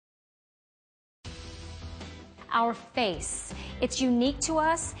our face. It's unique to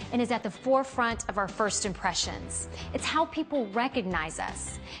us and is at the forefront of our first impressions. It's how people recognize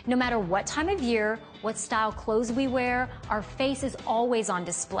us. No matter what time of year, what style clothes we wear, our face is always on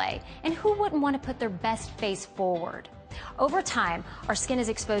display. And who wouldn't want to put their best face forward? Over time, our skin is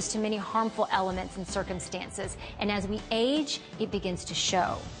exposed to many harmful elements and circumstances, and as we age, it begins to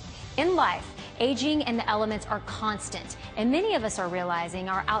show. In life, aging and the elements are constant, and many of us are realizing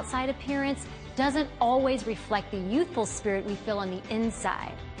our outside appearance doesn't always reflect the youthful spirit we feel on the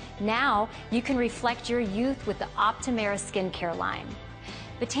inside. Now, you can reflect your youth with the Optimera skincare line.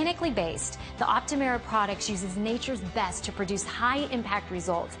 Botanically based, the Optimera products uses nature's best to produce high-impact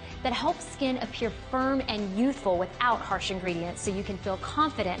results that help skin appear firm and youthful without harsh ingredients, so you can feel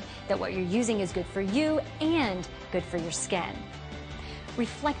confident that what you're using is good for you and good for your skin.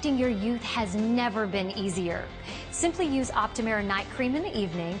 Reflecting your youth has never been easier. Simply use Optimera Night Cream in the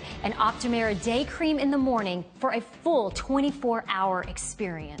evening and Optimera Day Cream in the morning for a full 24-hour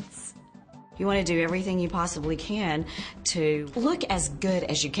experience. You want to do everything you possibly can to look as good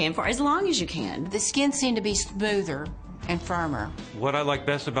as you can for as long as you can. The skin seemed to be smoother and firmer. What I liked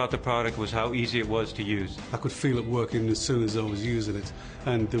best about the product was how easy it was to use. I could feel it working as soon as I was using it,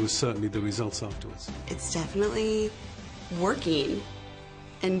 and there was certainly the results afterwards. It's definitely working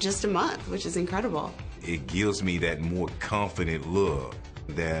in just a month, which is incredible. It gives me that more confident look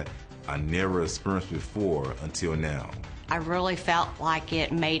that I never experienced before until now. I really felt like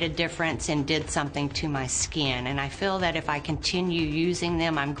it made a difference and did something to my skin, and I feel that if I continue using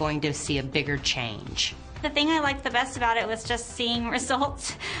them, I'm going to see a bigger change. The thing I liked the best about it was just seeing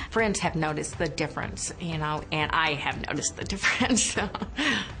results. Friends have noticed the difference, you know, and I have noticed the difference.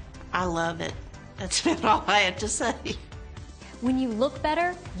 I love it. That's about all I have to say. When you look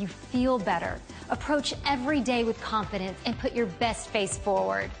better, you feel better. Approach every day with confidence and put your best face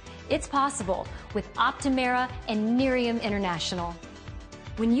forward. It's possible with Optimera and Miriam International.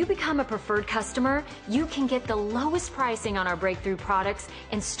 When you become a preferred customer, you can get the lowest pricing on our breakthrough products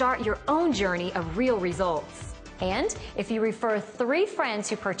and start your own journey of real results. And if you refer 3 friends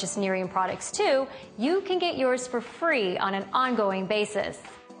who purchase Miriam products too, you can get yours for free on an ongoing basis.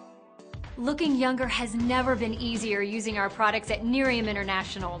 Looking younger has never been easier using our products at Miriam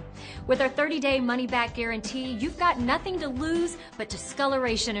International. With our 30-day money-back guarantee, you've got nothing to lose but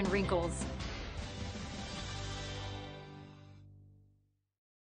discoloration and wrinkles.